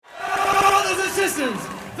Texans,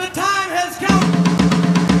 the time has come.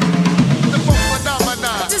 The funk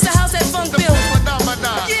phenomenon. This is the house that funk built. The funk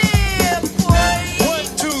phenomenon. Yeah, boy. 1,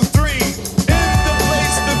 2, 3 is the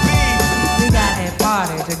place to be. We got a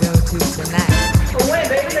party to go to tonight. Oh, wait,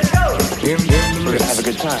 baby, let's go. We're gonna have a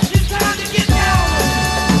good time. It's time to get down.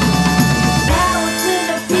 Power to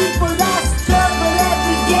the people that struggle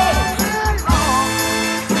every day.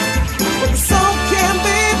 So can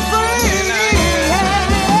be free.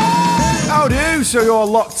 How do? So you're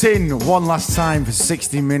locked in one last time for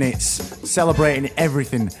 60 minutes, celebrating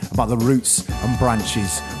everything about the roots and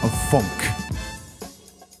branches of funk.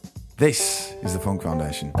 This is the Funk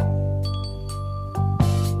Foundation.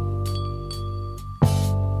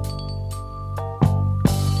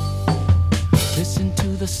 Listen to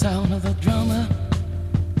the sound of the drummer,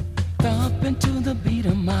 thump into the beat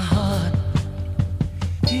of my heart.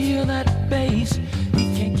 Hear that bass,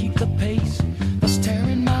 he can't keep the pace, it's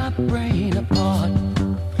tearing my brain apart.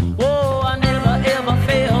 Whoa, I never ever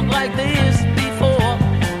felt like this before,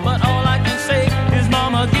 but all I can say is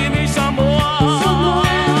mama, give me some more.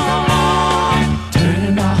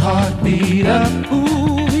 Turning my heartbeat up,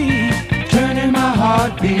 ooh-wee, turning my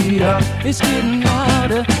heartbeat up, it's getting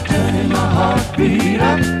louder. Turning my heartbeat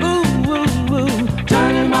up, ooh, ooh, ooh,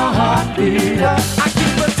 turning my heartbeat up. I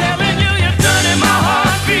keep on telling you, you're turning my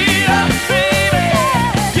heartbeat up, baby.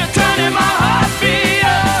 You're turning my heartbeat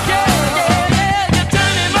up, yeah, yeah, yeah. You're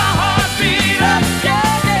turning my heartbeat up, yeah,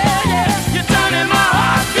 yeah, yeah. You're turning my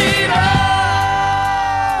heartbeat up.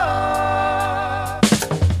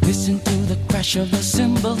 Listen to the crash of the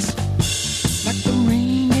cymbals, like the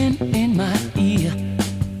ringing in my ear.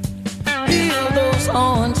 Feel those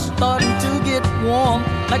horns starting to get warm,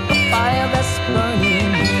 like the fire that's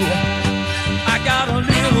burning here. I got a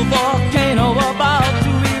little volcano about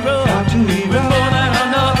to erupt, before that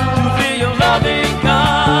enough to feel your loving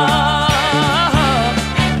cup.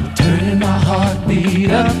 Turning my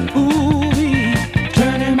heartbeat up, ooh-wee,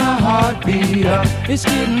 turning my heartbeat up, it's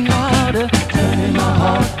getting louder. Turning my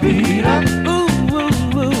heartbeat up, ooh,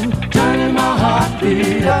 ooh, ooh, turning my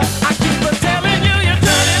heartbeat up. I keep on telling you, you're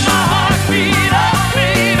turning my heartbeat up,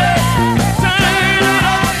 baby. Turning my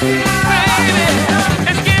heartbeat, baby.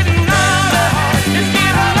 It's getting louder, it's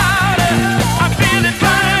getting louder. I feel it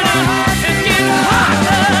burning, it's getting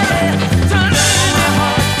hotter. Turn it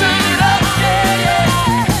up, yeah, yeah.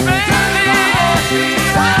 Baby,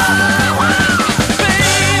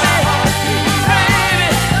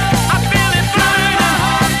 I feel it burning, it's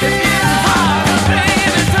getting hotter.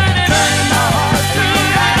 Baby, turn it up.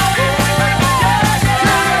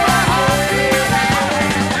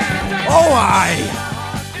 Oh, aye!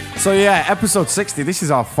 So yeah, episode 60, this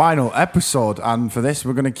is our final episode, and for this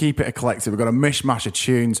we're going to keep it eclectic. We're going to mishmash of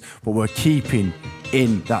tunes, but we're keeping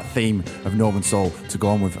in that theme of Northern Soul to go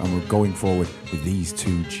on with, and we're going forward with these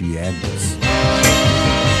two gems.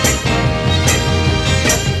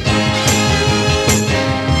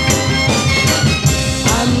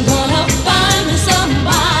 I'm gonna find me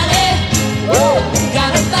somebody. Woo!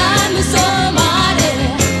 Gotta find me somebody.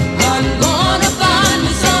 I'm gonna find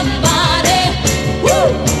me somebody. Woo!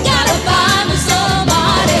 Gotta find me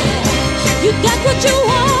somebody. You got what you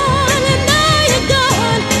want and now you're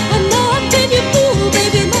gone. I know I've been your fool,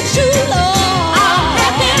 baby, but you long.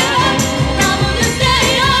 I'm gonna stay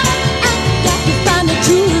on. I've got to find a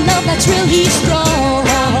true love that's really strong.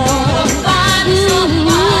 I'm gonna find me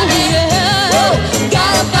somebody. Woo!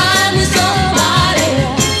 Gotta find me somebody.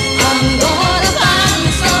 I'm gonna find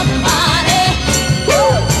me somebody. Woo!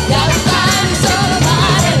 Gotta find me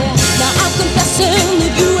somebody. Now I'm confessing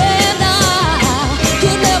that you and I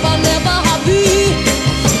could never, never be.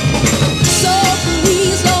 So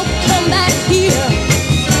please don't come back here.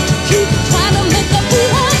 Keep trying to make a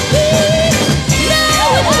fool of me. Now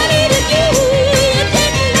I needed you. You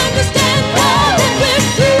didn't understand all that we're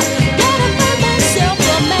through. Gotta find myself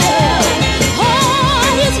a man. Oh,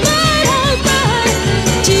 he's mine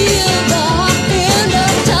till the end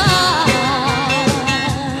of time.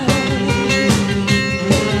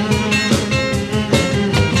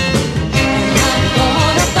 I'm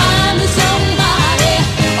gonna find me somebody.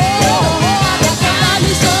 Oh, I gotta find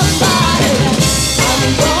me somebody. I'm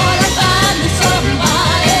gonna find me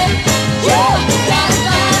somebody. Yeah, gotta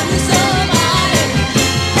find me somebody.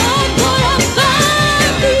 I'm gonna find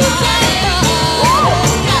me somebody.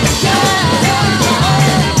 Gotta find somebody. I'm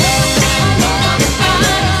gonna find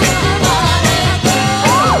somebody.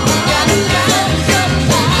 Oh, gotta find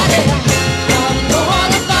somebody. I'm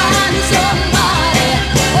gonna find somebody.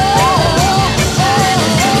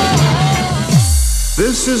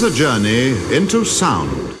 This is a journey into sound.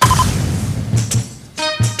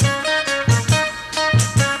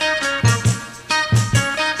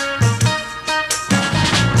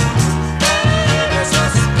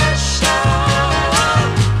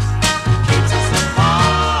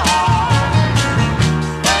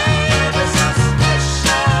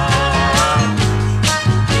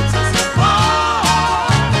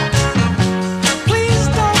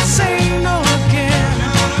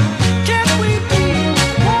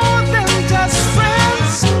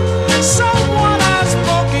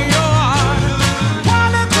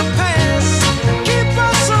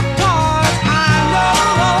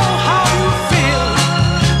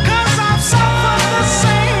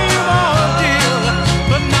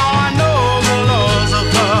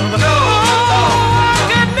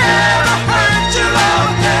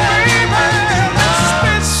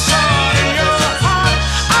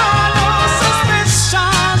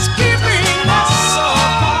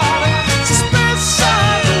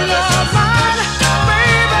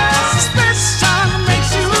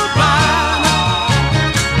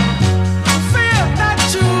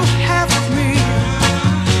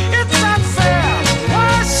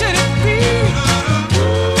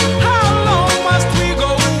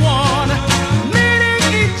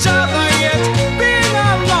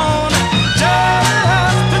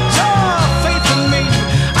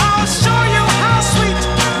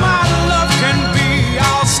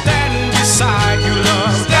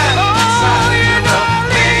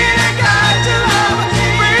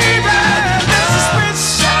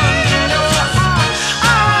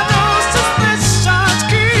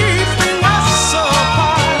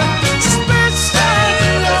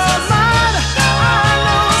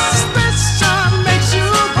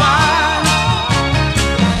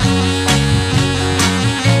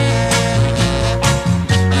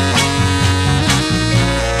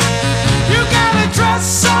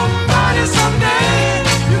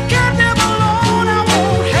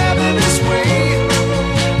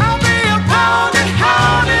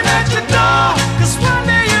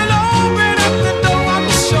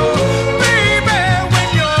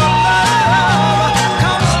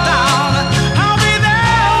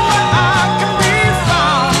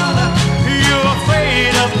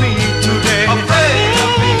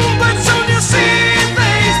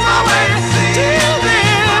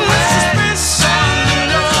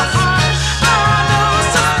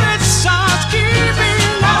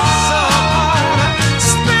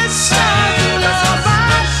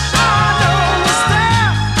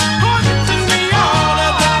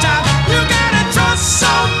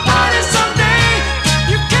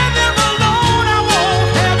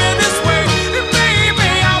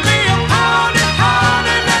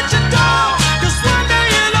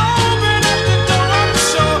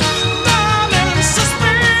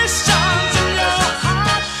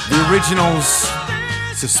 originals,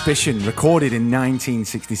 Suspicion, recorded in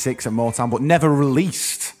 1966 at Motown, but never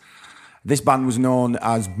released. This band was known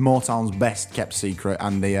as Motown's best kept secret,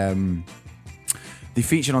 and they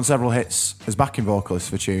featured on several hits as backing vocalists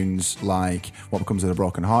for tunes like What Becomes of the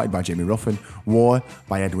Broken Hearted by Jimmy Ruffin, War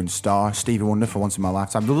by Edwin Starr, Stevie Wonder for Once in My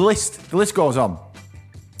Lifetime. The list goes on.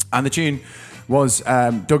 And the tune was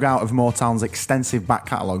dug out of Motown's extensive back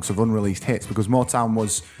catalogues of unreleased hits, because Motown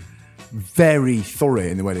was very thorough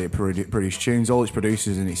in the way that it produced tunes. All its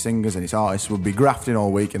producers and its singers and its artists would be grafting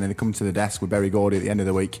all week, and then they come to the desk with Berry Gordy at the end of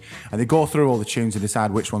the week, and they go through all the tunes and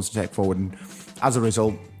decide which ones to take forward. And as a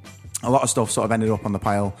result, a lot of stuff sort of ended up on the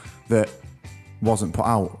pile that wasn't put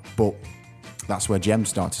out, but that's where gems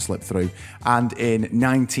start to slip through. And in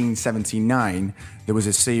 1979, there was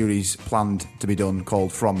a series planned to be done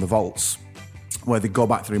called From the Vaults, where they go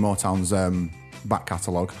back through Motown's back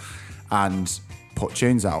catalogue and put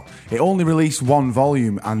tunes out. It only released one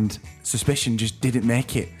volume, and Suspicion just didn't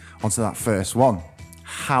make it onto that first one.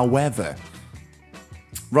 However,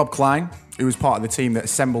 Rob Klein, who was part of the team that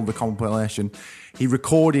assembled the compilation, he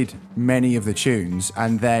recorded many of the tunes,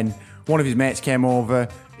 and then one of his mates came over,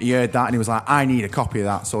 he heard that, and he was like, I need a copy of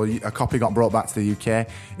that. So a copy got brought back to the UK.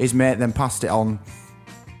 His mate then passed it on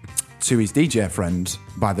to his DJ friend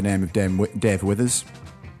by the name of Dave Withers,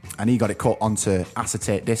 and he got it cut onto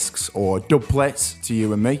acetate discs or dub plates to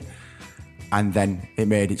you and me, and then it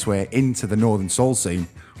made its way into the Northern Soul scene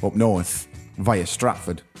up north via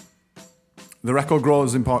Stratford. The record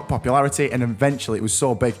grows in popularity, and eventually it was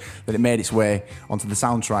so big that it made its way onto the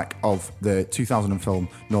soundtrack of the 2000 film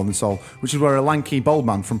Northern Soul, which is where a lanky bald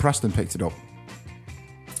man from Preston picked it up.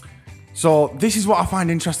 So this is what I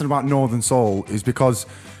find interesting about Northern Soul, is because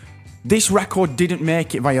this record didn't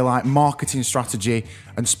make it via like marketing strategy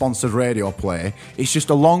and sponsored radio play. It's just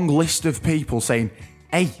a long list of people saying,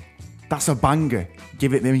 hey, that's a banger.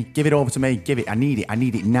 Give it over to me. I need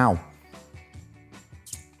it now.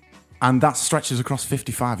 And that stretches across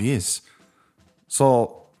 55 years.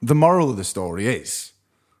 So the moral of the story is,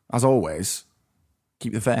 as always,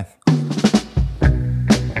 keep the faith.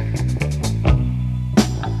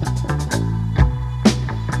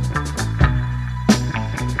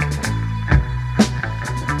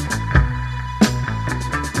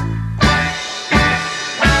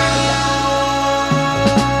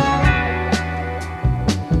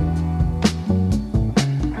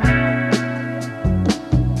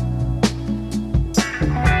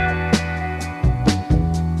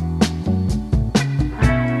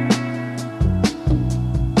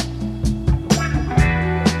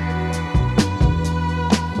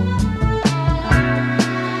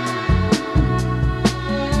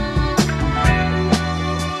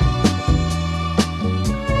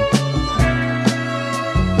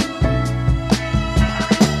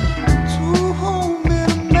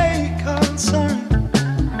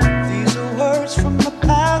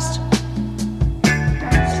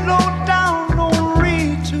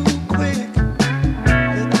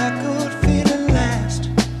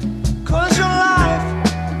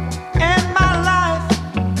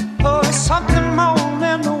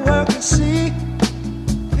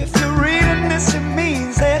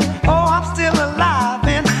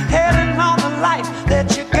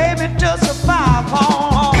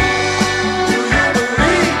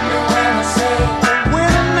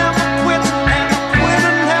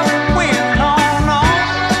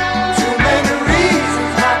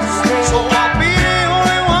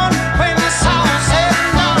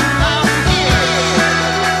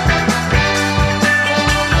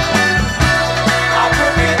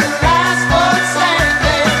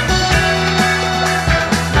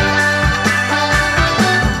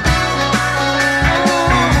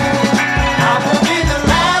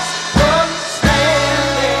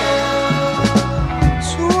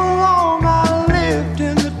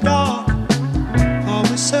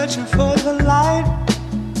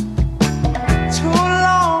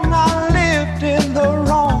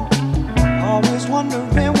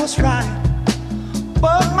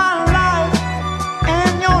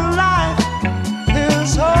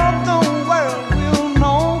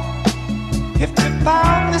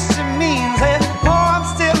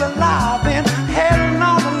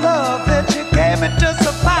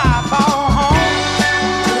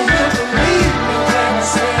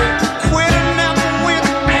 Quit and never win,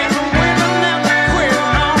 and the winner never quit.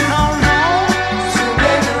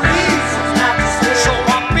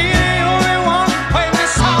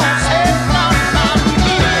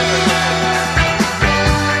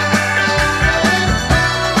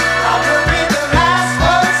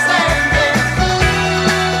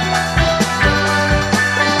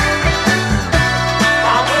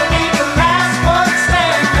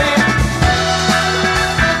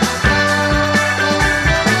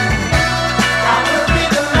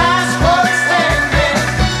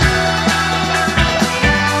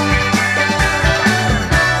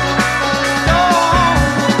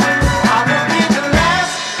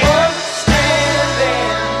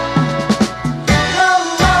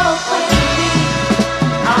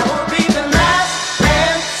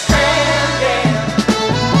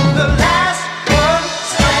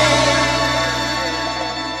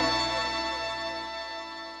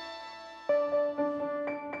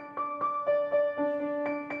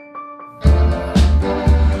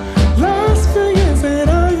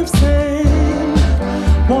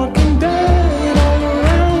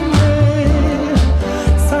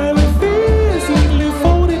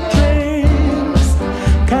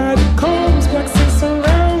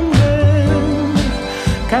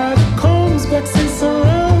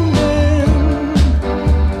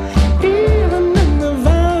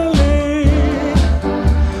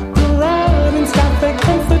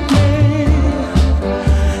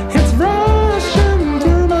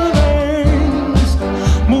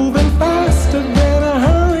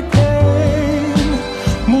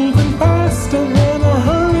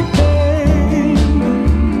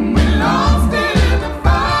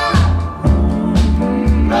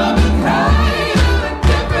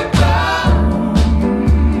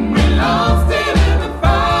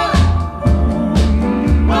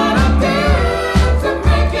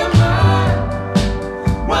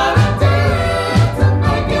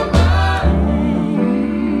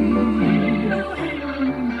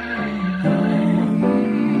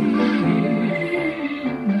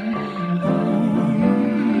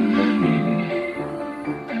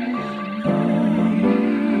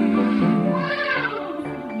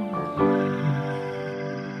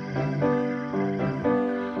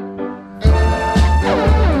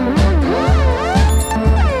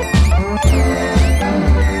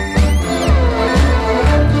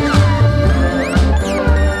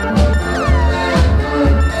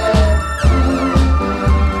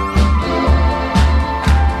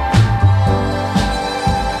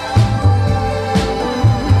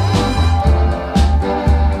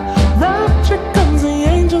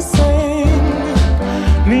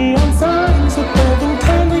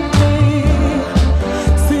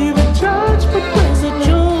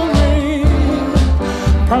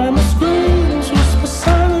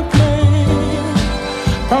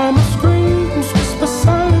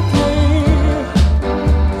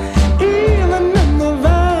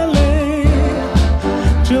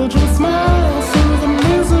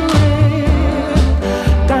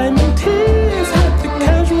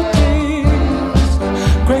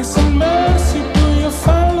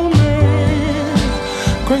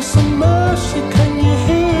 for some mercy, can you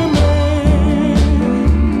hear me?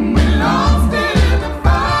 We lost it in the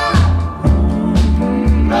fire.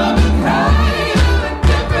 Love is high in a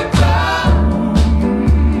different time.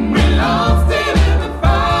 We lost it in the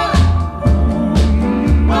fire.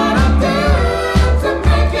 What I did to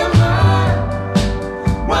make you mine.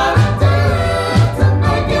 What I did to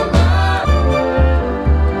make you mine.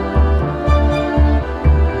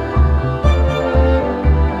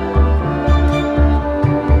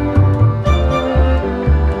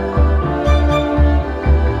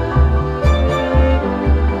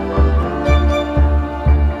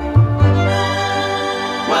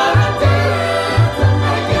 What I did to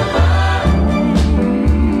make you mine.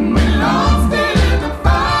 We lost it in the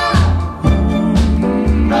fire.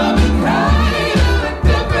 Love is high in a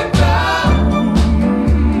different time.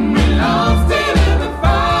 We lost it in the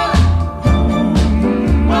fire.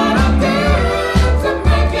 What I did to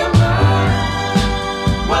make you mine.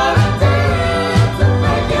 What I did to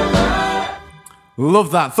make you mine. Love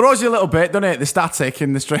that. Throws you a little bit, doesn't it? The static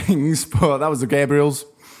in the strings, but that was the Gabriels.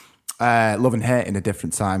 Love and Hate in a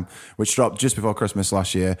Different Time, which dropped just before Christmas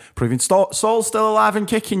last year, proving Soul's still alive and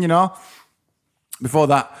kicking, you know. Before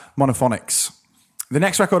that, Monophonics. The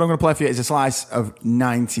next record I'm going to play for you is a slice of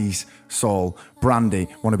 90s soul. Brandy,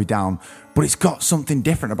 Wanna Be Down. But it's got something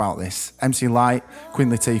different about this. MC Lyte, Queen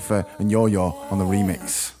Latifah, and Yo-Yo on the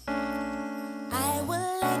remix. I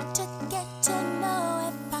would like to get to know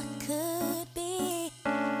if I could be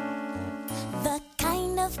the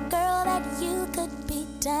kind of girl that you could be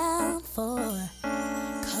down for.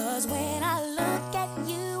 'Cause when I look at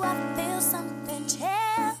you, I feel something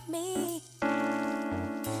tell me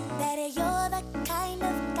that you're the kind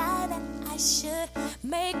of guy that I should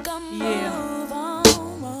make a move on.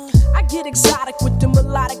 I get exotic with the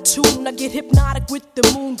melodic tune. I get hypnotic with the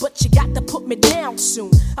moon, but you got to put me down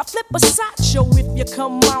soon. I flip a sideshow if you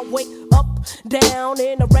come my way. Up, down,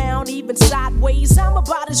 and around, even sideways. I'm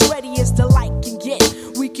about as ready as the light can get.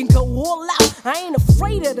 We can go all out. I ain't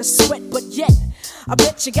afraid of the sweat, but yet I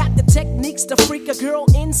bet you got the techniques to freak a girl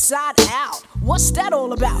inside out. What's that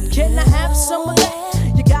all about? Can I have some of that?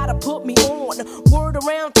 You gotta put me on. Word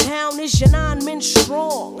around town is your 9 men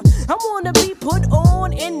strong. I wanna be put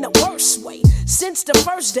on in the worst way. Since the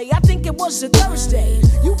first day, I think it was a Thursday.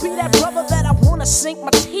 You be that brother that I wanna sink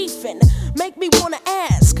my teeth in. Make me wanna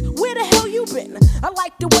ask, where the hell you been? I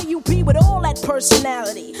like the way you be with all that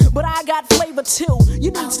personality, but I got flavor too.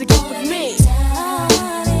 You need to get with me.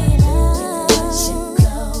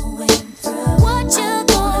 What you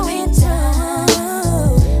going through?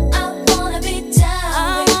 I wanna be down.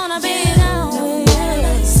 I wanna be down with you.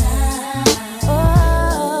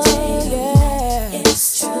 Oh yeah,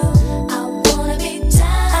 it's true. I wanna be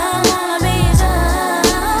down. I wanna be down.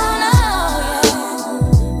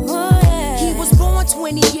 Oh yeah. He was born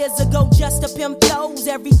 20 years ago just to pimp those.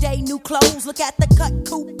 Everyday new clothes. Look at the cut,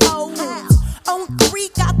 coupe pose. On 3,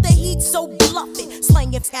 got the heat, so bluff it.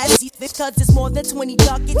 Slanging fast because it's more than 20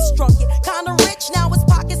 ducats. Struck it, kinda rich, now his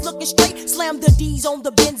pockets looking straight. Slam the D's on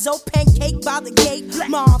the benzo, pancake by the gate.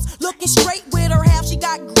 Mom's looking straight with her half, she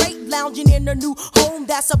got great. Lounging in her new home,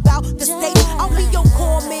 that's about the state. I'll be your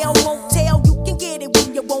cornmeal, won't tell. You can get it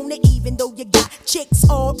when you want it, even though you got chicks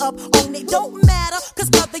all up on it. Don't matter, cause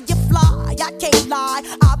brother, you fly, I can't lie.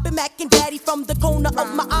 I've been macking daddy from the corner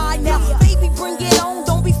of my eye. Now, baby, bring it on,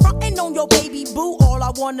 don't be frontin' on your baby boo. All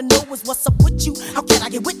I wanna know is what's up with you. How can I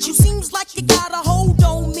get with you? Seems like you got a hold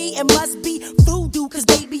on me. It must be voodoo, cause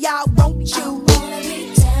baby, I want you. I wanna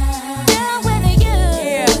be down, down with you.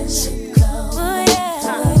 Yeah. Oh yeah.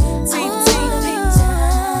 I wanna be down.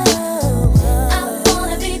 I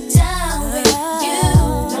wanna be down with you.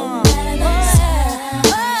 No matter the time.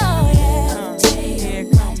 Oh yeah. Here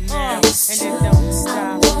come now, and it don't stop.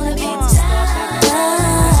 I wanna be down.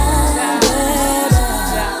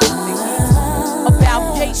 About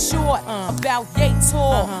yay short, about yay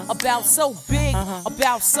tall, about so big,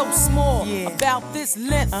 about so small, about this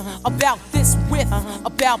length, about this width,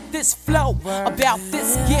 about this flow, about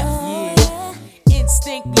this gift.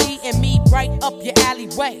 Instinctly and me right up your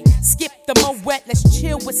alleyway. Skip the Moet, let's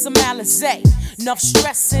chill with some Alizé. Enough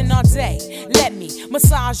stressing all day. Let me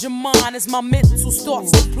massage your mind as my mental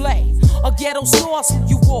starts to play. A ghetto sauce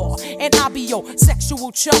you are, and I'll be your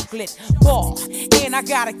sexual chocolate bar. And I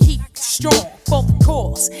gotta keep strong for the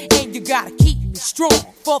cause, and you gotta keep me strong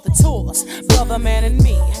for the tours. Brother, man, and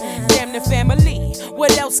me, damn the family.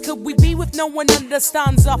 What else could we be with no one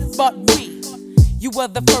understands us but we? You were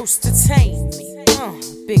the first to tame me.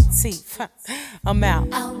 Big teeth, I'm out.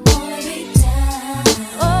 I wanna be down.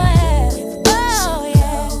 Oh yeah. Oh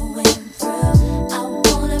yeah. I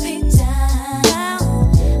wanna be down.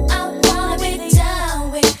 I wanna be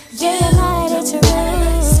down with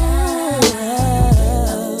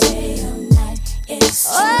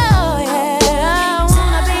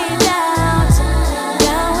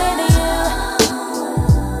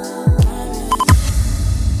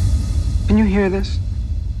hear this?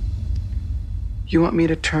 You want me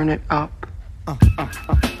to turn it up?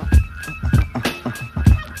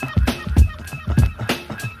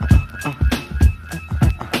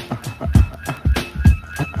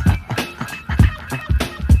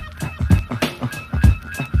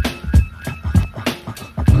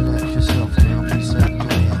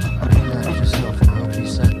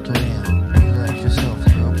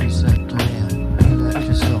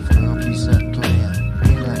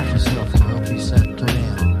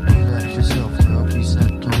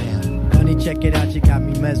 Check it out, you got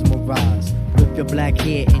me mesmerized with your black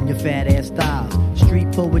hair and your fat ass styles.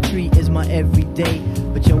 Street poetry is my everyday,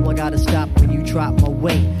 but yo, I gotta stop when you drop my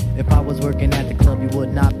weight. If I was working at the club, you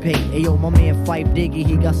would not pay. Hey yo, my man Fife Diggy,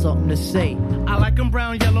 he got something to say. I like him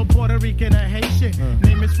brown, yellow, Puerto Rican, or Haitian.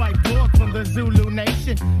 Name is Fife Dog from the Zulu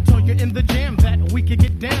Nation. Told you in the jam that we could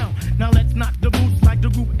get down. Now let's knock the boots like the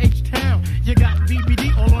group H-Town. You got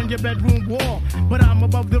BBD all on your bedroom wall, but I'm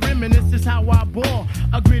above the rim and this is how I ball.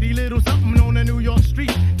 A gritty little something on a New York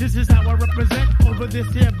street. This is how I represent over this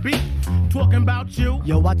here beat. Talking about you.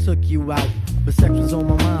 Yo, I took you out, but sex was on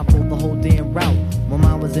my mind for the whole damn route. My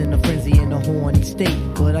mind was in a frenzy in a horny state,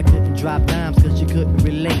 but I couldn't drop dimes cause you couldn't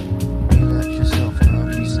relate. Relax yourself, girl,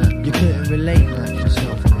 please. You couldn't relate. Relax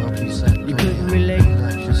yourself, girl, please. You couldn't relate.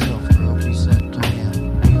 Relax yourself, girl, please.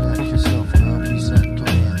 Relax yourself, girl, please. Relax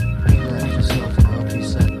yourself, girl,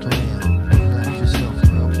 please. Relax yourself,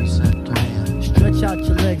 girl, please. Stretch out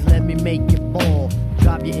your legs, let me make you ball.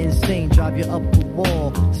 Drive you insane, drive you up the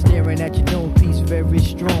wall. Staring at your dome piece, very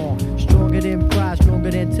strong. Stronger than pride, stronger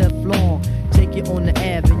than Teflon. Take you on the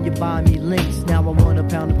Ave and you buy me links. Now I want a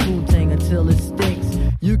pound of Poontang until it stinks.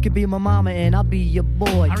 You could be my mama and I'll be your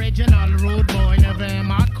boy. Original rude boy, never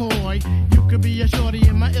am I coy. You could be a shorty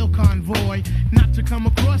in my ill convoy. Not to come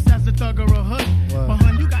across as a thug or a hood. But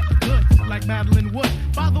hun, you got the goods, like Madeline Wood.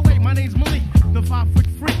 By the way, my name's Malik, the 5-foot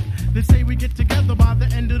freak. They say we get together by the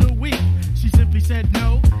end of the week. She simply said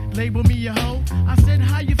no, label me a hoe. I said,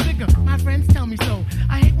 how you figure? My friends tell me so.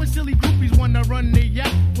 I hate when silly groupies wanna run their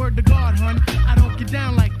yacht. Word to God, hun, I don't get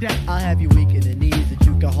down like that. I'll have you weak in the knees that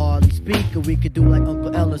you can hardly speak. Or we could do like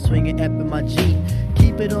Uncle Ella swinging up in my Jeep.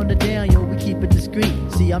 Keep it on the down, yo, we keep it discreet.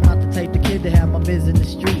 See, I'm not the type of kid to have my biz in the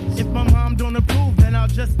streets. If my mom don't approve, then I'll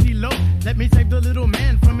just elope. Let me save the little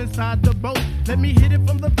man from inside the boat. Let me hit it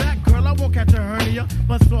from the back, girl, I won't catch a hernia.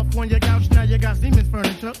 Bust off on your couch, now you got Siemens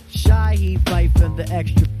furniture. Shy, he Fife and the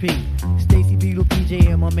extra P. Stacy Beetle, PJ,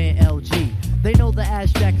 and my man LG. They know the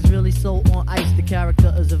abstract is really so on ice. The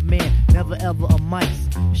character is of man, never ever a mice.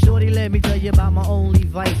 Shorty, let me tell you about my only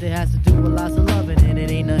vice. It has to do with lots of loving and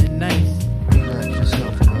it ain't nothing nice. Relax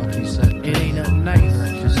yourself, girl, please. It ain't nothing nice.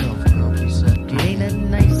 Relax yourself, girl, please. It ain't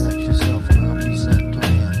nothing nice. Relax yourself, girl, please.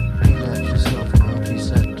 Relax yourself, girl,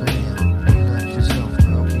 please. Relax yourself,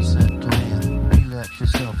 girl, please. Relax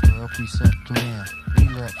yourself, girl, please.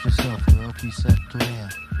 Relax yourself, girl, please.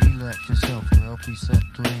 Relax yourself, girl, please.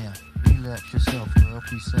 Relax yourself, girl,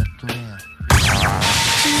 please.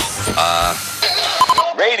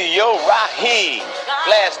 Radio Raheem,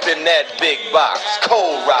 blasting that big box,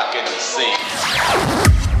 cold rocking the scene.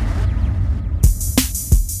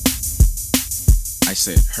 I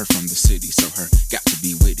said her from the city, so her got to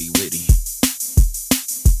be witty, witty.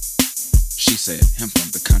 She said him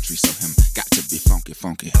from the country, so him got to be funky,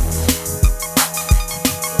 funky.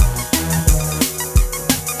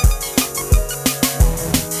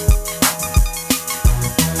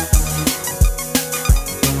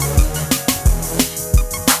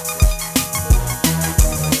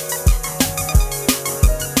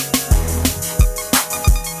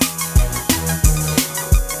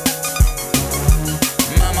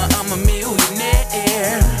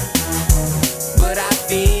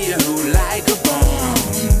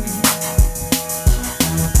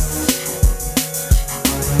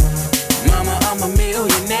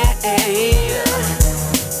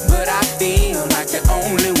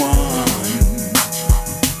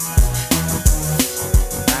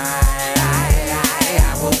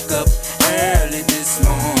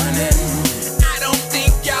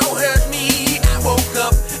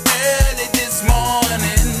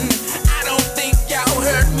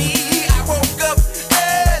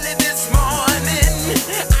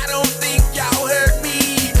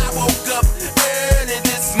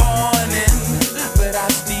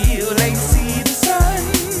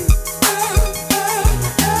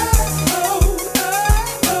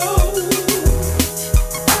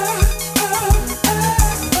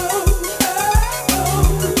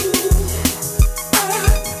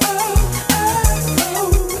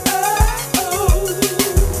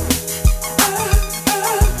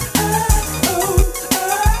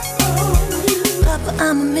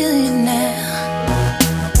 I'm a millionaire.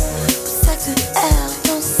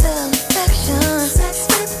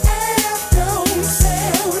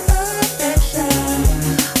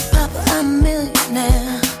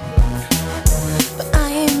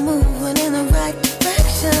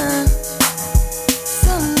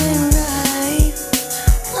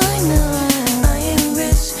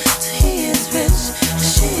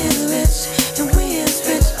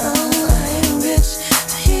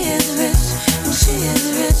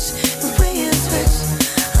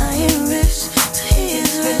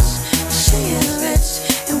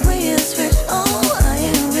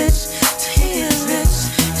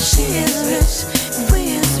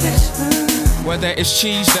 Where there is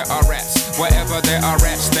cheese, there are rats. Wherever there are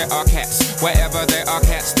rats, there are cats. Wherever there are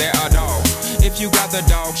cats, there are dogs. If you got the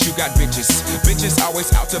dogs, you got bitches. Bitches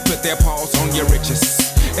always out to put their paws on your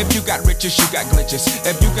riches. If you got riches, you got glitches.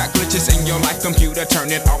 If you got glitches in your life computer, turn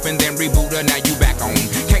it off and then reboot her. Now you back on.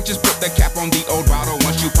 Can't just put the cap on the old bottle.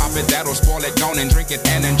 Once you pop it, that'll spoil it. Gone and drink it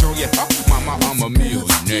and enjoy it. Oh, mama, I'm a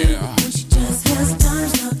millionaire. She just has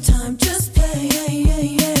times, no time, just play.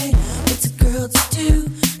 What's a girl to do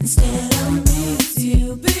instead of me?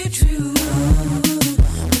 To be true.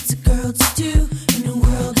 What's a girl to do in a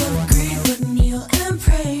world of greed but kneel and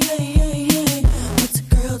pray? What's a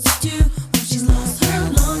girl to do when she's lost her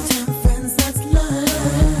long-time friends? That's life.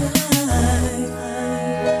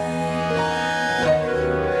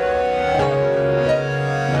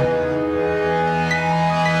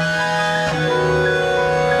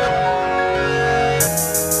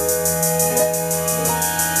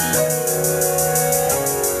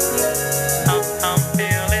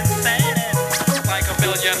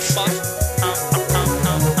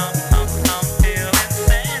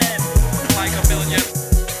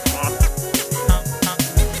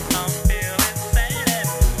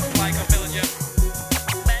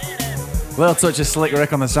 Little touch of Slick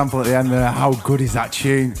Rick on the sample at the end there. How good is that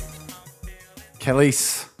tune?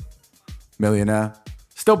 Khalees, Millionaire.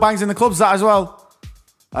 Still bangs in the clubs, that as well.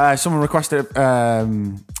 Someone requested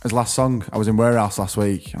his last song. I was in Warehouse last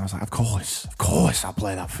week. And I was like, of course, I'll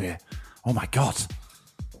play that for you. Oh my God.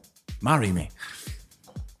 Marry me.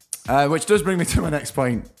 Which does bring me to my next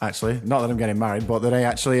point, actually. Not that I'm getting married, but that I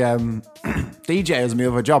actually DJ as my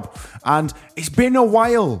other job. And it's been a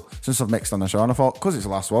while since I've mixed on the show, and I thought, because it's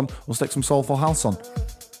the last one, we'll stick some Soulful House on.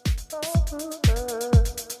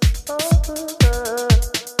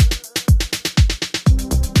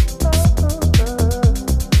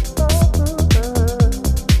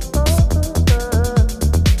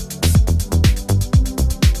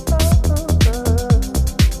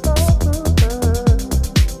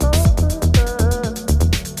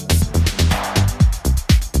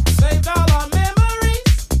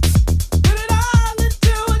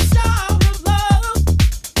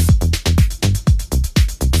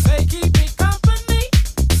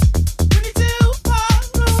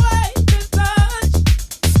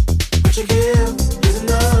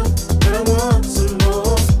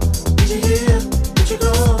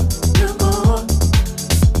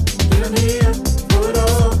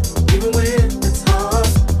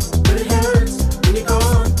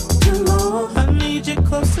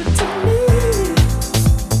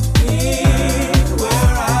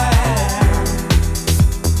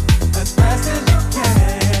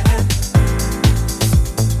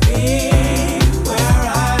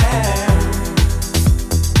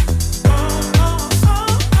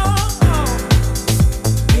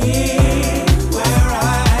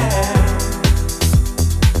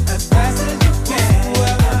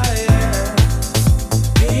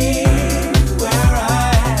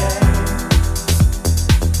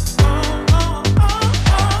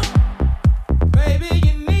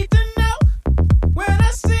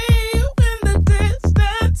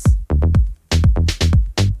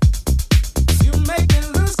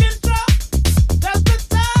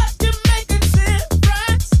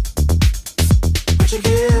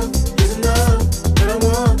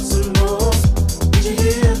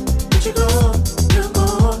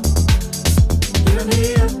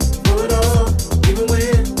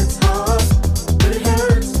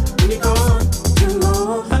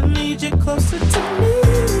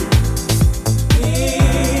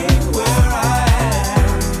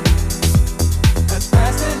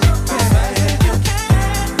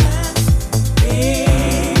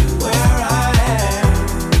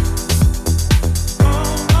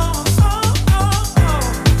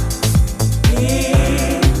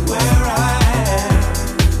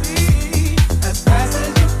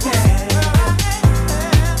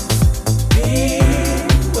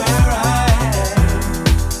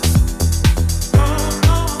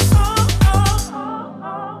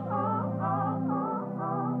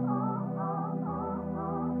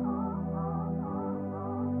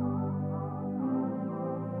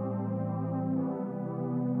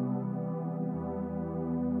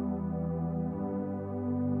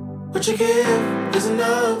 What you give is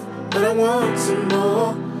enough, but I want some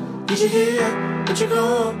more. Did you hear? But you're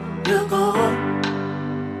gone, you're gone.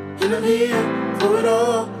 And I'm here for it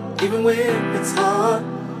all, even when it's hard.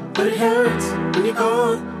 But it hurts when you're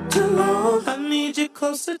gone too long. I need you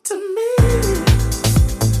closer to me.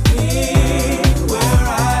 Be where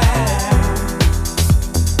I am,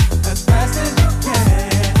 as fast as you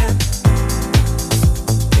can.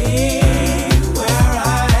 Be where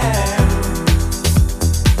I am.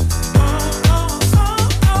 Oh, oh,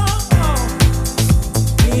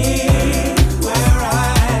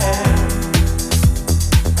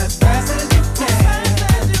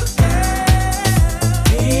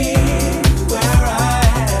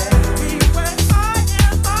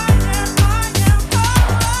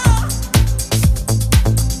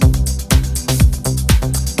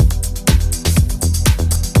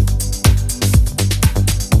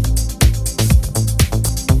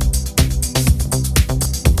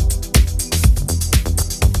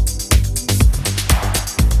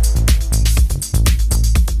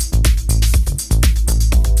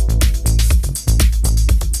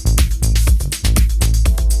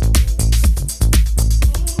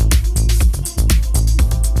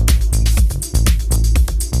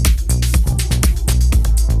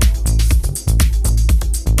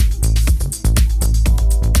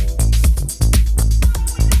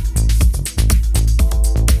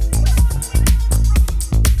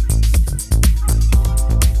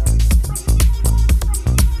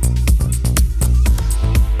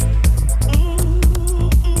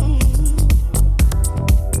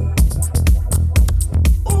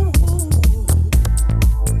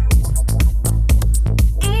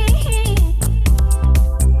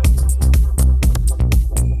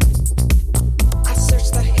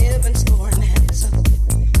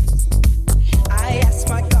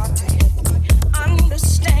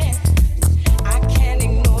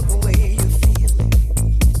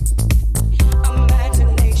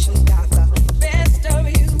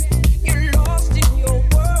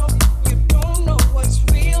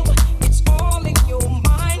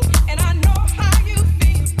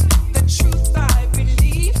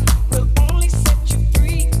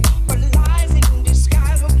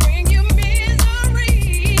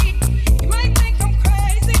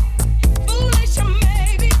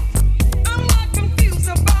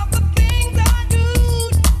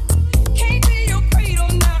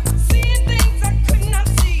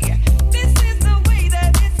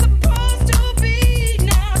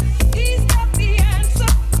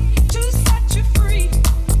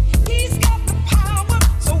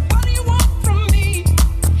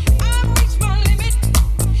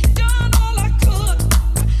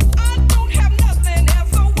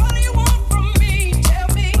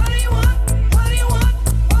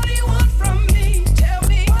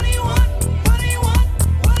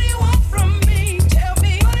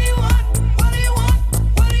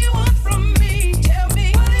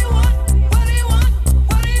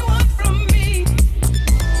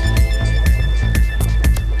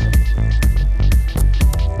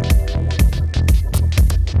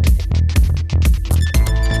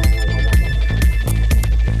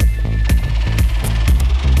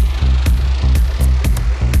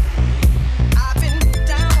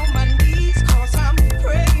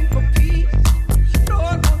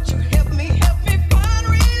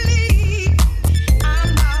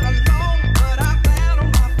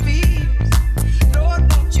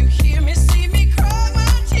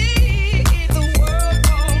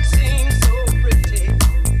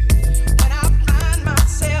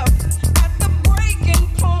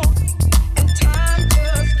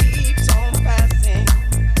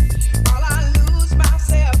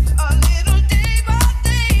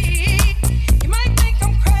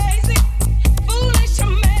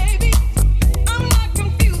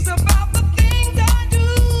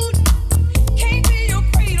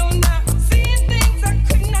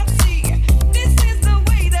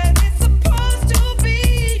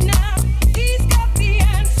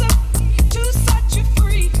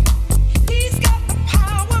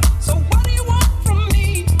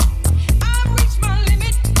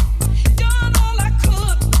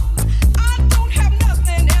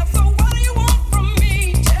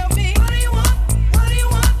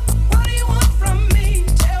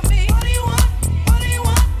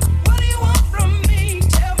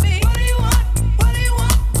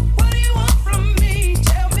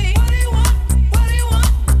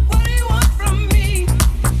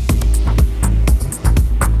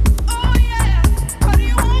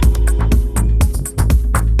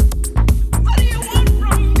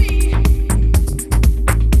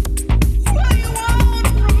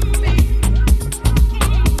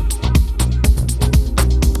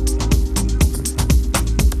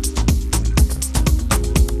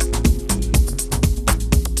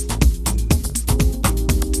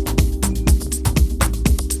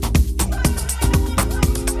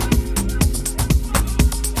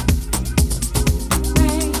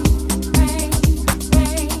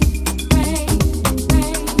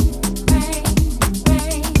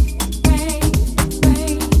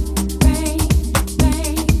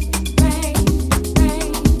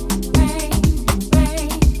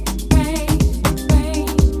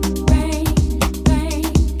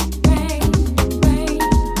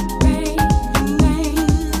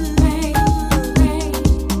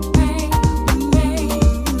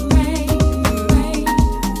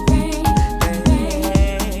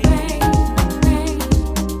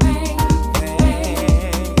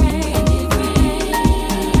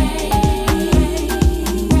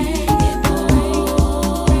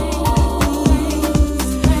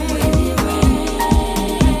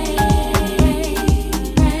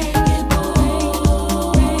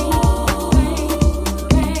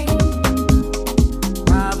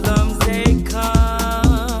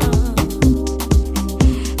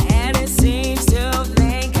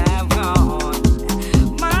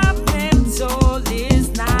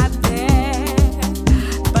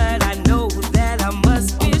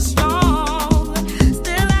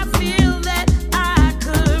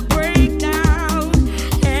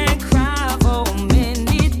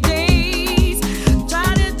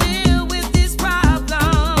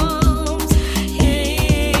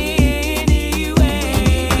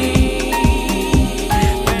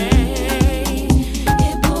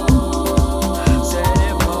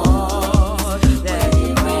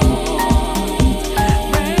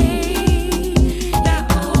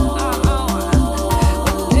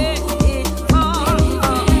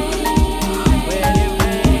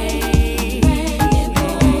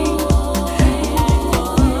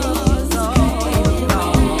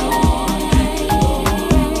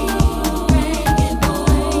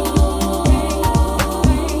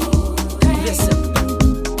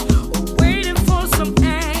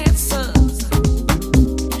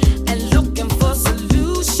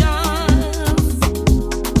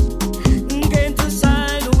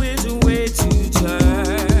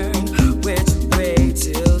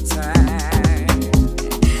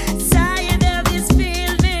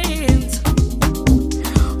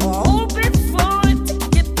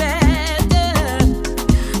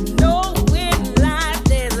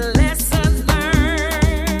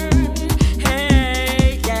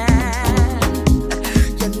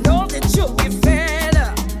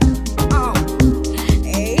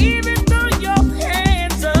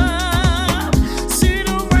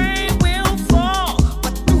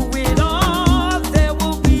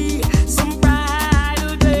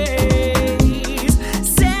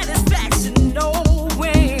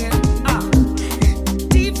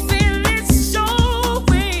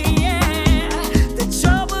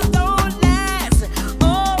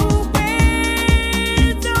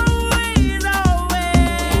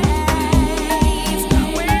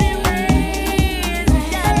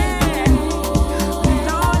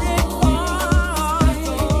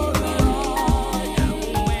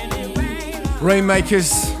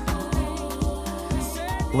 Rainmakers.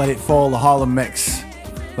 Let It Fall, the Harlem Mix.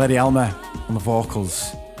 Lady Elmer on the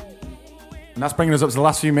vocals. And that's bringing us up to the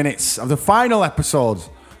last few minutes of the final episode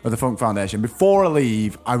of the Funk Foundation. Before I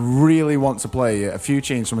leave, I really want to play a few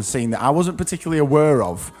tunes from a scene that I wasn't particularly aware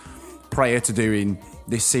of prior to doing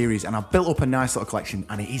this series, and I've built up a nice little collection,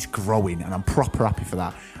 and it is growing, and I'm proper happy for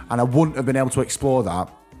that. And I wouldn't have been able to explore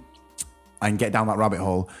that and get down that rabbit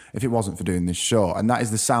hole if it wasn't for doing this show. And that is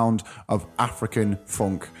the sound of African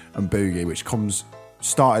funk and boogie, which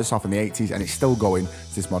started us off in the 80s, and it's still going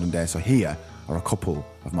to this modern day. So here are a couple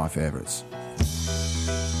of my favourites.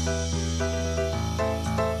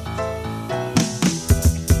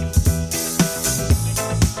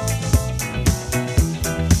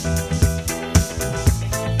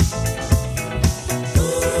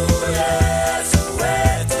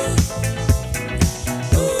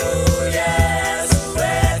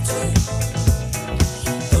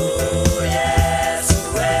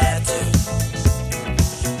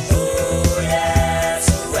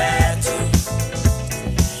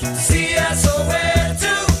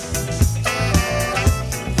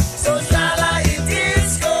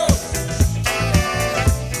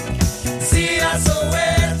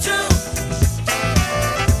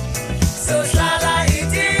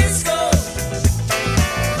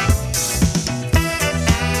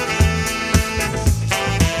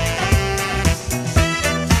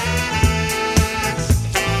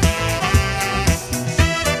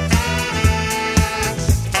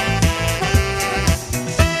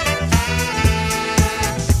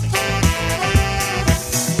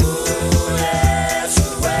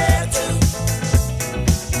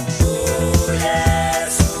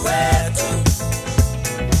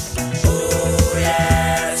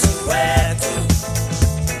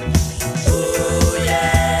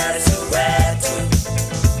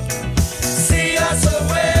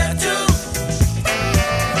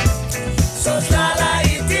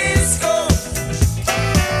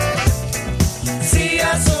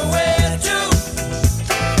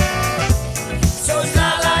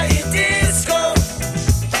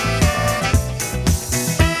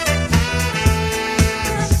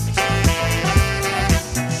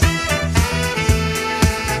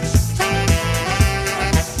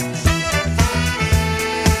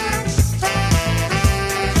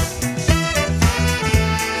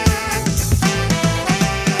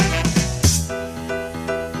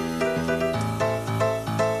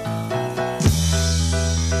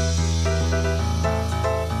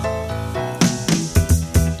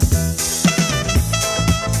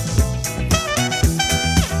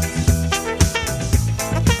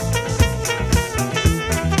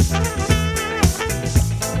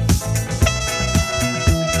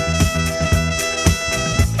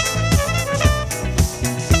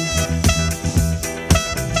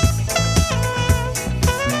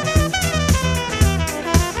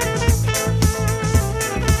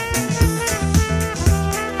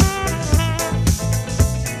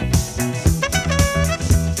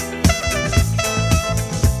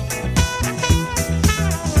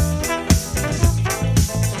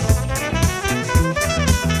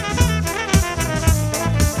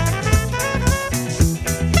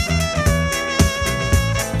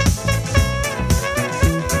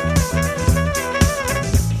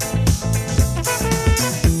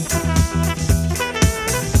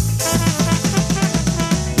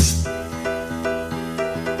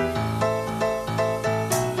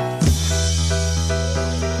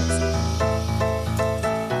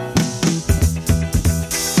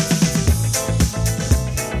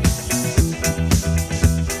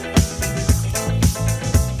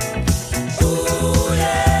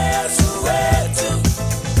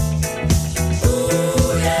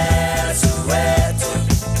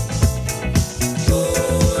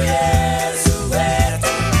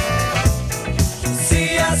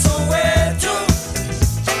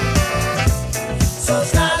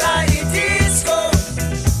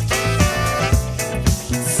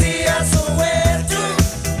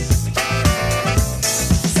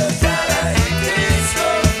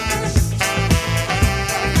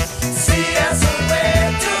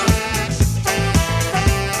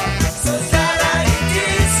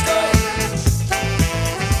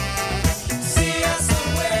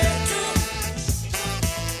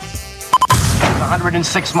 In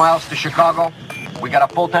 6 miles to Chicago. We got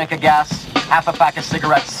a full tank of gas, half a pack of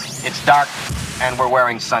cigarettes. It's dark, and we're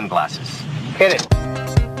wearing sunglasses. Hit it.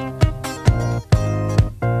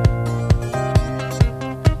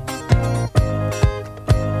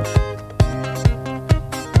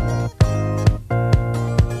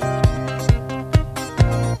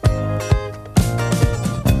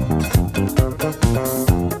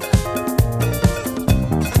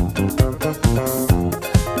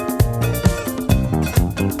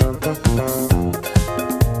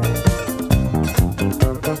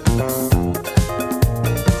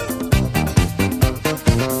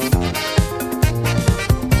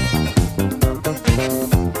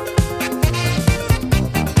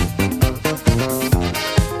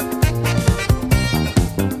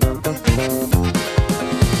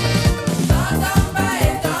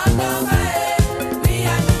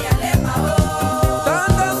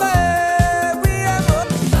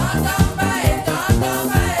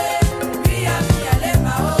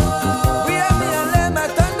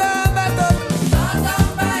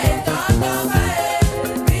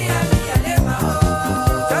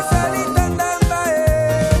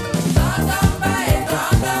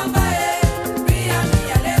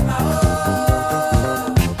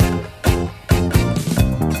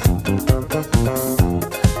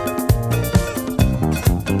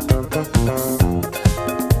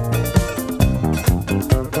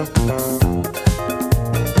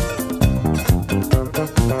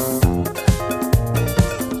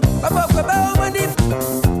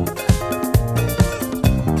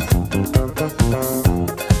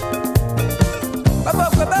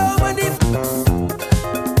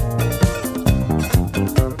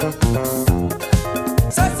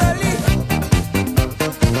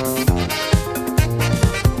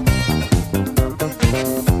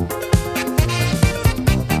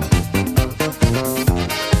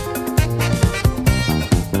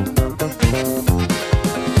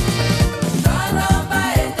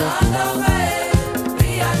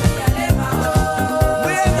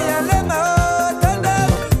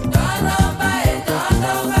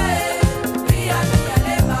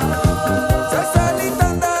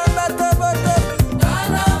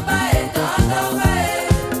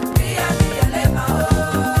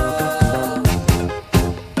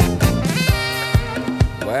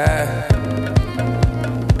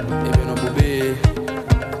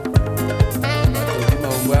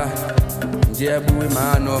 Jia Bui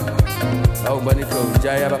Mano, oh Banico,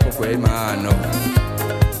 Jaya Bapoque Mano.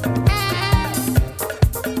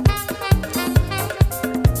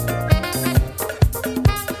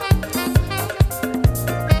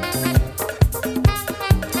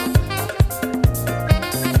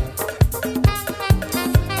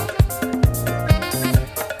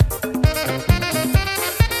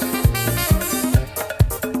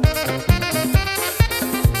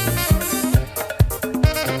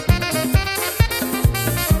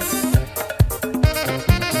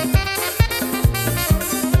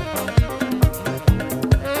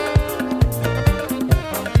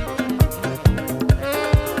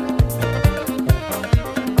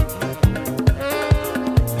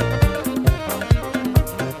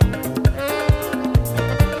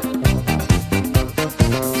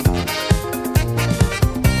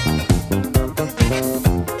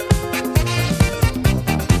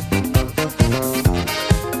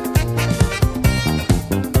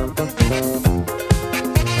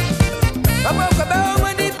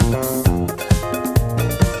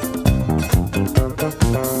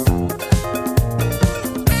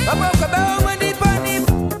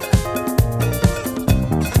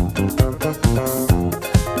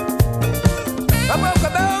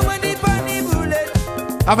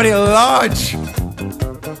 How many large?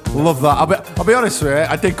 Love that. I'll be honest with you.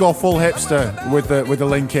 I did go full hipster with the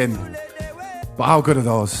link in, but how good are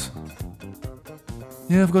those?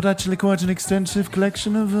 Yeah, I've got actually quite an extensive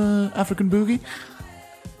collection of African boogie.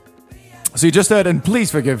 So you just heard, and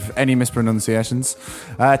please forgive any mispronunciations,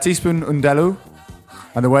 Teaspoon Undelu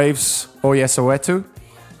and the Waves, Oye Soweto.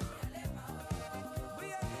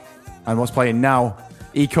 And what's playing now,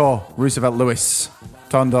 Eco, Roosevelt Lewis,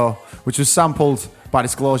 Tondo, which was sampled by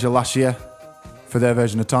Disclosure last year for their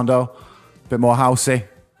version of Tondo. A bit more housey.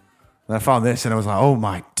 And I found this and I was like, oh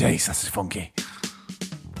my days, that's funky.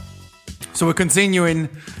 So we're continuing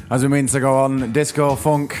as we mean to go on, disco,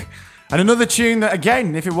 funk. And another tune that,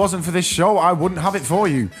 again, if it wasn't for this show, I wouldn't have it for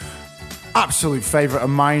you. Absolute favourite of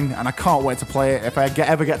mine, and I can't wait to play it. If I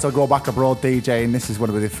ever get to go back abroad DJing, this is one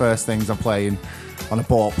of the first things I'm playing on a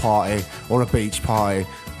boat party or a beach party.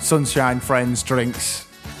 Sunshine, friends, drinks.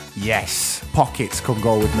 Yes, pockets, come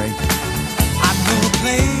go with me. I know a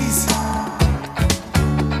place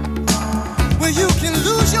where you can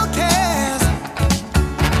lose your cares.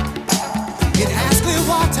 It has clear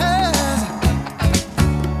waters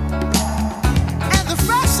and the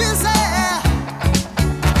freshest air.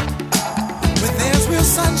 Where there's real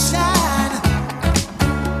sunshine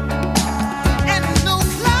and no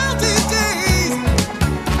cloudy days.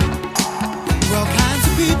 Where all kinds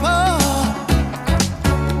of people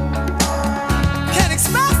can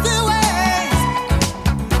express their ways.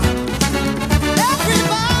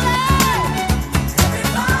 Everybody,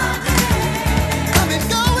 come and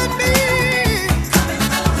go with me.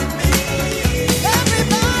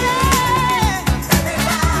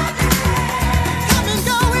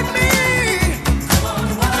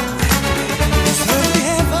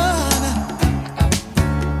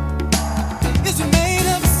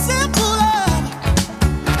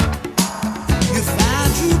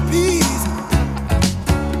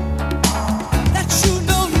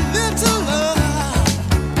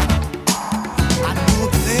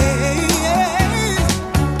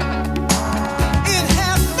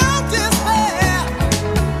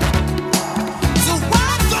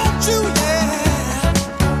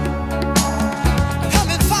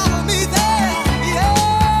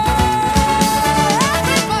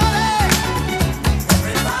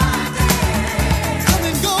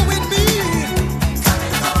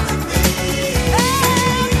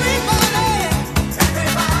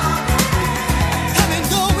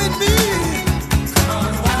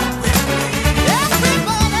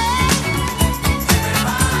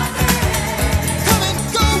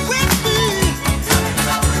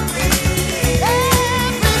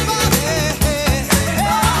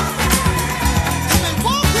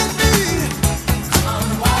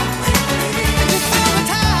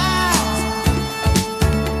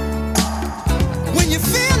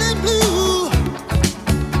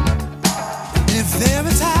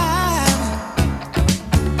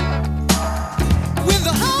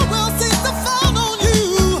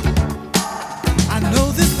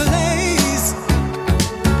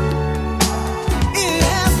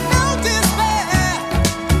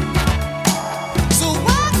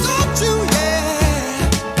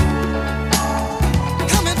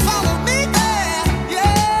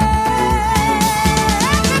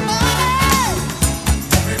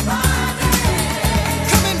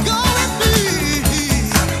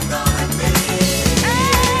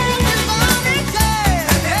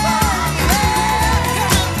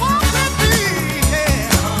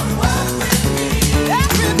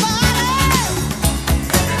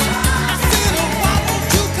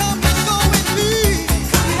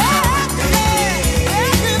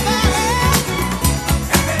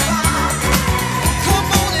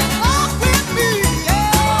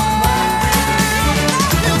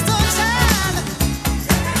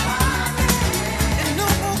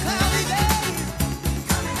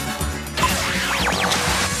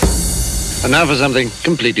 And now for something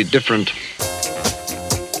completely different.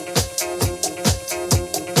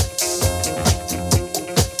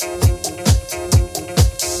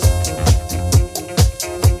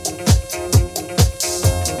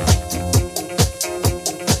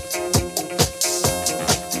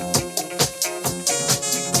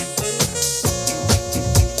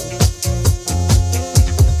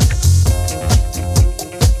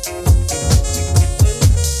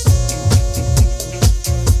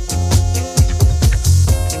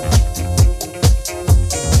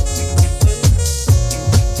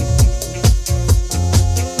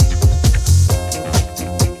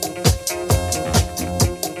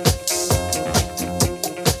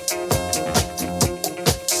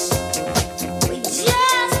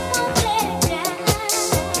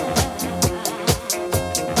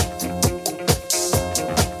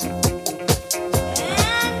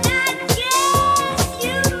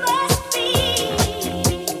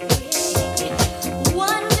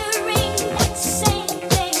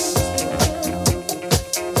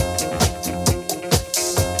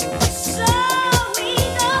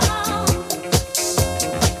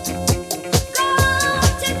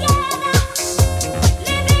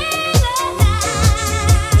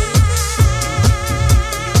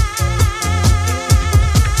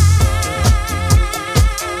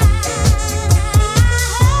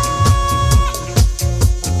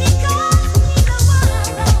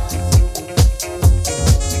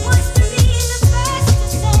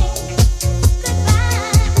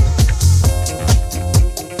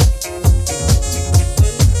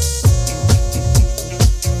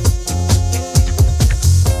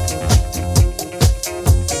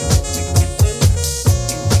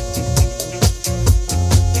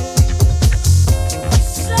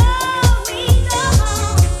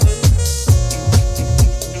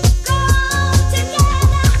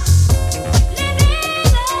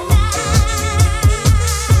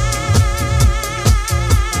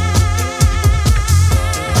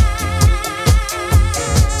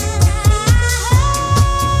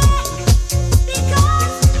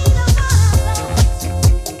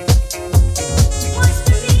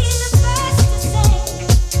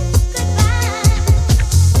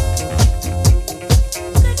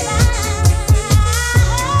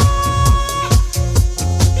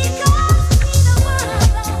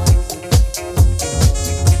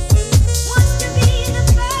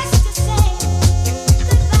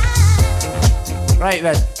 Right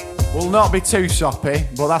then, we'll not be too soppy,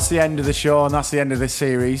 but that's the end of the show and that's the end of this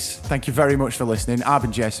series. Thank you very much for listening. I've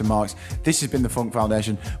been Jason Marks. This has been the Funk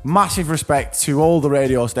Foundation. Massive respect to all the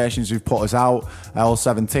radio stations who've put us out, all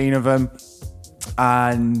 17 of them,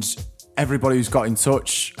 and everybody who's got in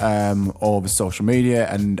touch over social media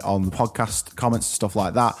and on the podcast comments and stuff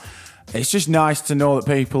like that. It's just nice to know that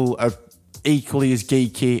people are equally as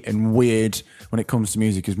geeky and weird when it comes to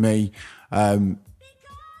music as me.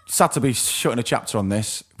 Sad to be shutting a chapter on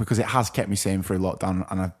this because it has kept me sane through lockdown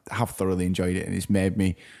and I have thoroughly enjoyed it and it's made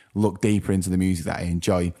me look deeper into the music that I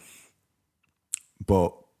enjoy.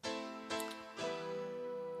 But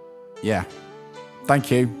yeah,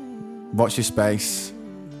 thank you. Watch your space.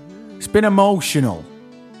 It's been emotional.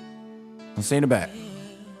 I'll see you in a bit.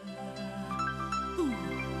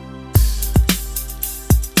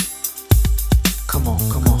 Come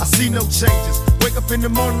on. I see no changes. Wake up in the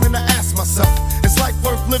morning and I ask myself, is life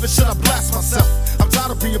worth living? Should I blast myself? I'm tired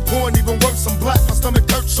of being poor and even worse, I'm black. My stomach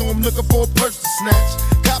hurts, so I'm looking for a purse to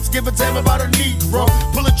snatch. Cops give a damn about a Negro.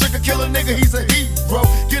 Pull a trigger, kill a nigga, he's a hero.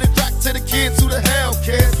 Get it back to the kids, who the hell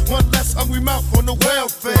cares? One less hungry mouth on the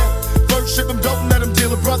welfare. First ship them, don't let them deal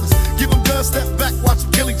with brothers. Give them guns, step back, watch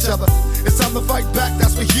them kill each other. It's time to fight back,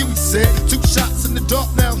 that's what Huey said. 2 shots in the dark,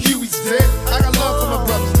 now Huey's dead. I got love for my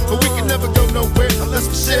brothers, but we can never go nowhere unless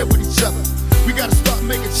we share with each other. We gotta start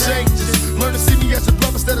making changes. Learn to see me as a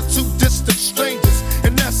brother instead of 2 distant strangers.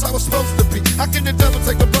 And that's how it's supposed to be. How can the devil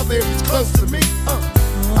take a brother if he's close to me?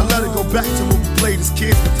 I let it go back to when we played as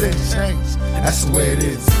kids, but then changed. That's the way it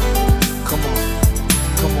is. Come on.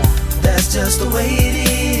 That's just the way it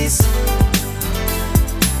is.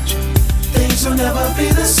 Things will never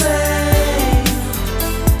be the same.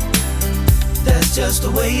 That's just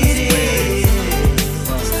the way it is.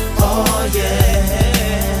 Oh yeah.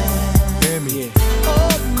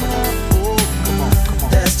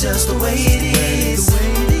 That's just the way it is.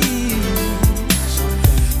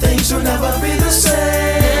 Things will never be the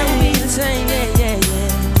same.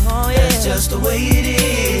 Oh yeah. That's just the way it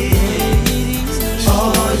is.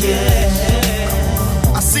 Oh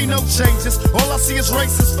yeah. I see see no changes. All I see is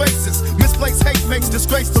racist faces. Misplaced hate makes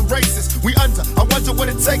disgrace to races. We under, I wonder what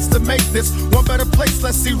it takes to make this one better place.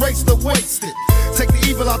 Let's erase the wasted. Take the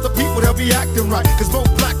evil out the people, they'll be acting right. Cause both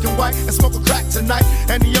black and white and smoke a crack tonight.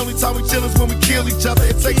 And the only time we chill is when we kill each other.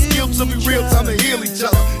 It takes skill to be real time to heal each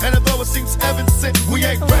other. And although it seems heaven sent, we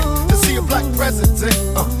ain't ready to see a black president.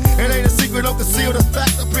 It ain't a secret, don't conceal the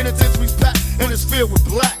fact. The penitentiary's packed and it's filled with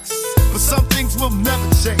blacks. But some things will never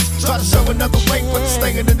change. Try to show another way, but you're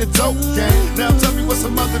staying in the dope game. Now tell me what's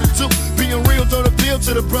a mother to do. Being real don't appeal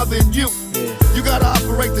to the brother in you. You gotta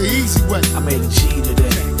operate the easy way. I made a G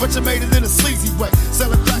today, but you made it in a sleazy way.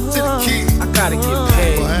 Sell it back to the kids. I gotta get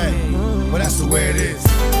paid. Well, hey, well that's the way it is.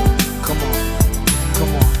 Come on,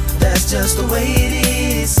 come on. That's just the way it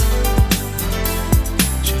is.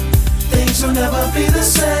 Things will never be the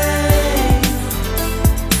same.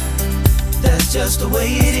 That's just the way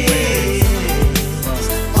it is.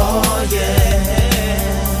 Oh yeah.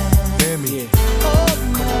 Hear me.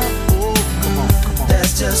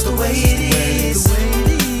 That's just the way it is.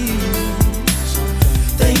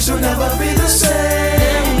 Things will never be the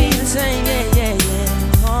same.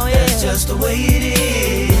 Oh yeah. That's just the way it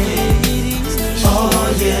is.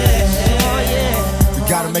 Oh yeah. We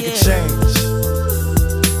gotta make a change.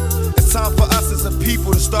 It's time for us as a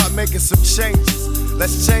people to start making some changes.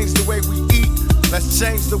 Let's change the way we eat. Let's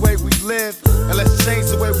change the way we live. And let's change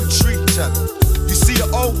the way we treat each other. You see, the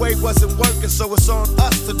old way wasn't working, so it's on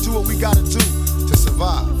us to do what we gotta do to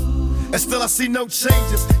survive. And still I see no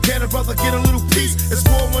changes. Can a brother get a little peace? It's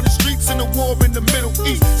war on the streets and a war in the Middle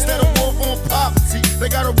East. Instead of war on poverty, they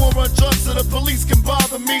got a war on drugs so the police can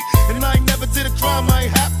bother me. And I ain't never did a crime I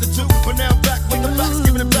ain't have to do. But now I'm back with the facts,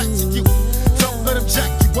 giving it back to you. Don't let them jack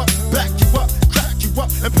you up, back you up, crack you up,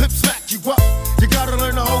 and pimp smack you up. You gotta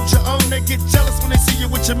learn to hold your own. They get jealous when they see you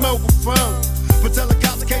with your mobile phone. But tell the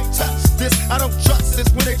cops I can't touch this. I don't trust this.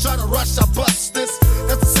 When they try to rush, I bust this.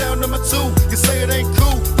 That's the sound number 2. You say it ain't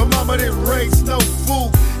cool. My mama didn't raise no fool.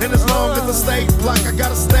 And as long as I stay black, I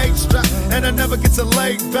got a stage strap. And I never get to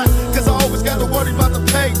lay back. Cause I always gotta worry about the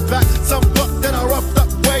payback. Some buck that I roughed up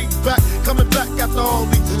way back. Coming back after all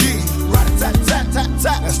these years.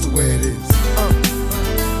 Rat-a-tat-tat-tat-tat. That's the way it is.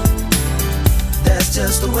 That's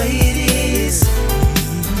just the way it is.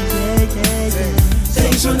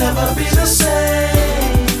 Things will never be the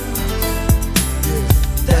same.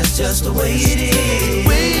 That's just the way it is.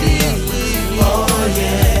 Oh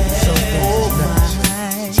yeah.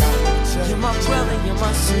 You're my brother, you're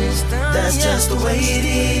my sister. That's just the way it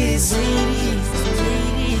is.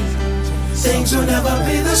 Things will never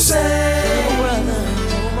be the same.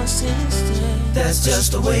 That's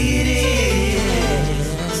just the way it is.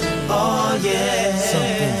 Oh yeah. Some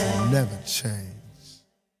things will never change.